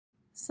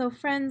So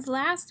friends,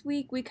 last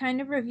week we kind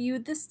of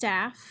reviewed the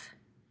staff.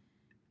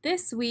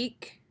 This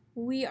week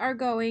we are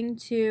going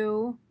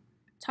to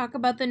talk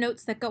about the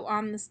notes that go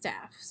on the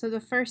staff. So the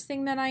first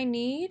thing that I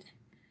need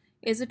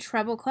is a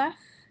treble clef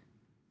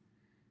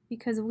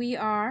because we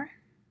are,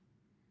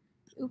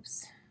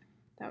 oops,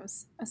 that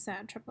was a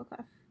sad treble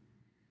clef.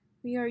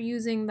 We are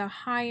using the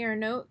higher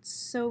notes,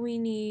 so we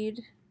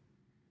need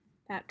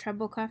that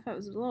treble clef. That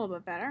was a little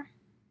bit better.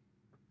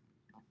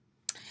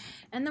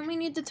 And then we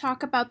need to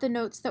talk about the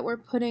notes that we're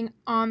putting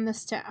on the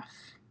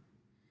staff.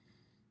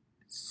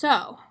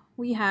 So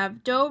we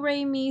have do,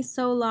 re, mi,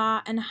 so,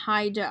 la, and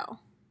high do.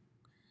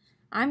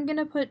 I'm going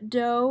to put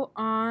do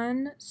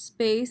on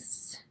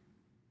space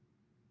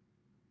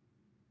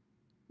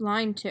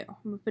line 2. I'm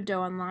going to put do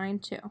on line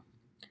 2.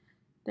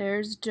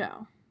 There's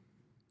do.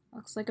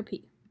 Looks like a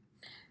P.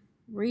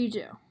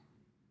 Redo.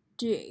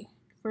 D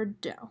for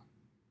do.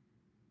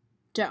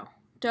 Do.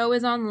 Do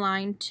is on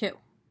line 2.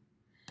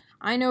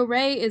 I know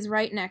re is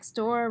right next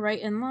door,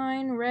 right in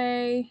line.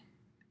 Re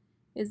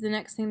is the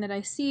next thing that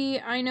I see.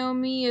 I know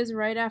mi is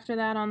right after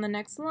that on the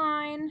next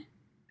line.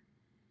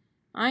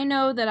 I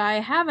know that I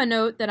have a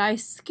note that I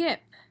skip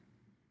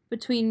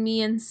between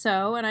mi and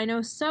so, and I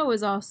know so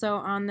is also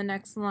on the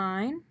next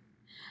line.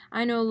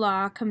 I know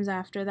la comes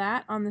after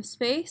that on the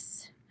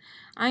space.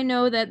 I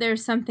know that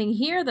there's something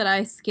here that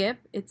I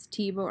skip. It's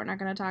T, but we're not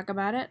going to talk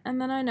about it. And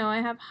then I know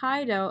I have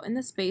high do in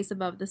the space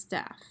above the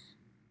staff.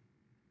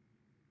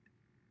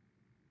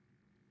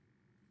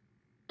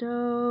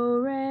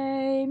 Do,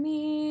 re,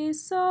 mi,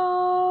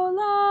 so,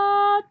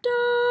 la,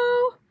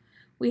 do.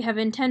 We have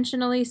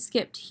intentionally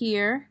skipped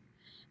here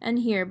and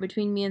here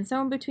between mi and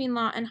so, and between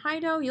la and high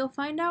do. You'll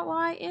find out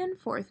why in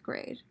 4th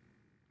grade.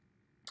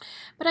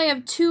 But I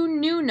have 2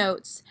 new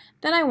notes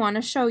that I want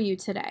to show you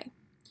today.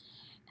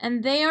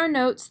 And they are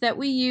notes that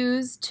we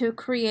use to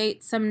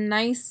create some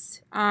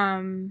nice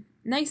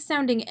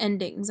sounding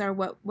endings, are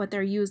what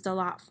they're used a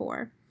lot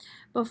for.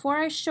 Before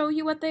I show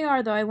you what they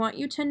are, though, I want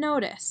you to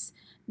notice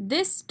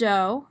this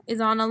do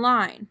is on a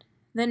line.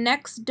 The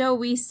next do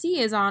we see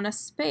is on a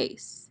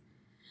space.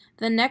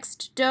 The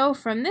next do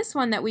from this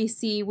one that we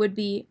see would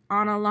be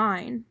on a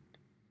line.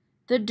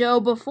 The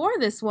do before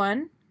this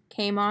one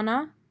came on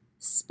a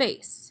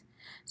space.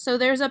 So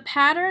there's a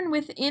pattern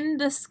within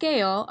the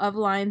scale of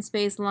line,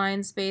 space,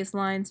 line, space,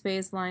 line,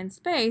 space, line,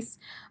 space.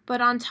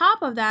 But on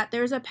top of that,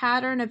 there's a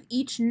pattern of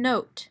each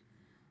note.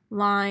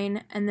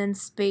 Line, and then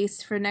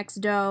space for next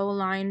do,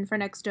 line for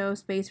next do,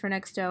 space for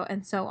next do,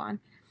 and so on.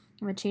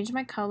 I'm going to change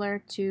my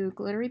color to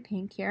glittery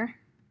pink here.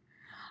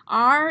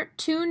 Our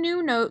 2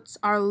 new notes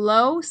are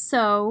lo,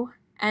 so,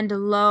 and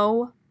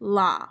lo,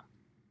 la.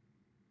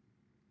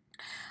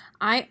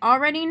 I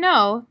already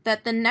know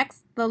that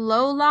the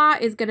lo, la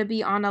is going to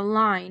be on a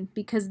line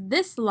because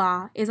this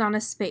la is on a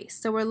space.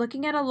 So we're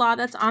looking at a la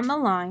that's on the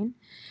line.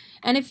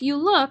 And if you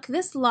look,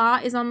 this la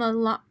is on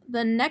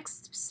the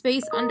next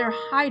space under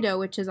high do,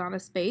 which is on a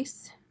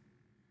space.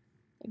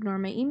 Ignore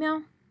my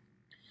email.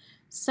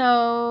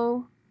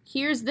 So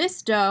here's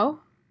this do.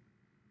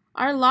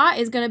 Our la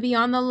is going to be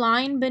on the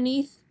line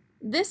beneath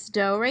this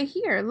do right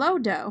here, lo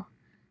do.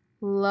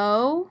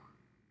 Lo,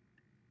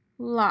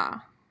 la,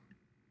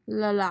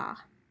 la, la.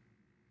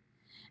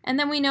 And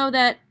then we know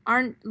that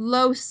our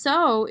lo,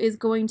 so is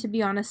going to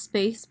be on a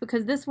space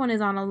because this one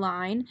is on a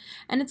line,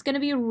 and it's going to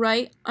be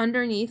right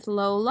underneath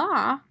lo,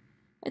 la.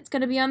 It's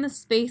going to be on the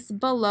space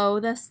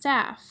below the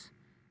staff.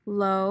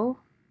 Lo,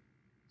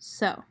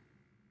 so.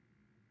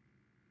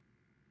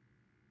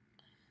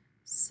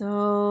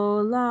 So,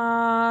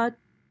 la,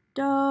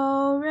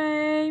 do,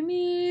 re,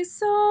 mi,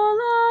 so,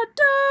 la,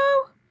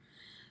 do.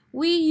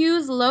 We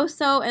use lo,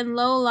 so, and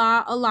lo,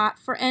 la a lot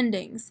for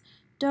endings.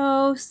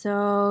 Do,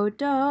 so,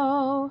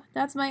 do.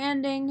 That's my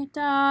ending.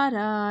 Da,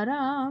 da,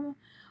 dum.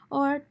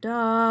 Or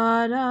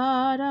da,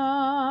 da,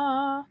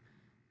 da.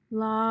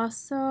 La,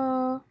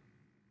 so.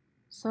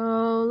 So,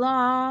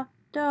 la,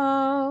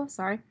 do.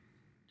 Sorry.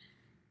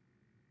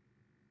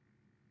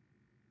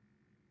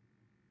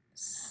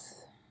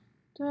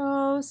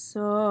 Do,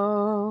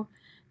 so,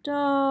 do,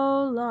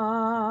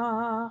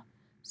 la,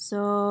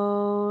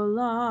 so,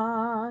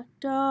 la,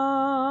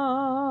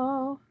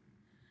 do.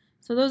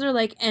 So those are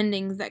like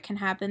endings that can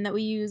happen that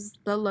we use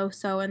the lo,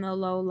 so, and the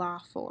lo, la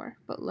for.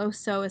 But lo,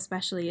 so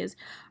especially is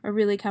a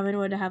really common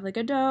one to have like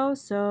a do,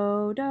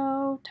 so,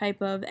 do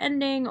type of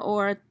ending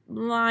or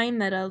line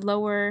that a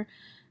lower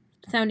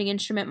sounding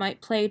instrument might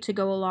play to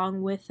go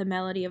along with the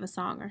melody of a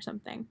song or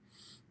something.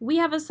 We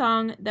have a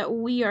song that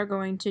we are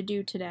going to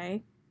do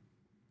today,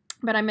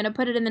 but I'm going to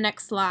put it in the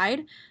next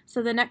slide.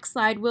 So the next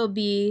slide will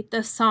be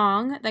the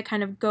song that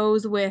kind of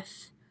goes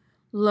with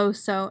lo,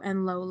 so,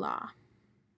 and lo, la.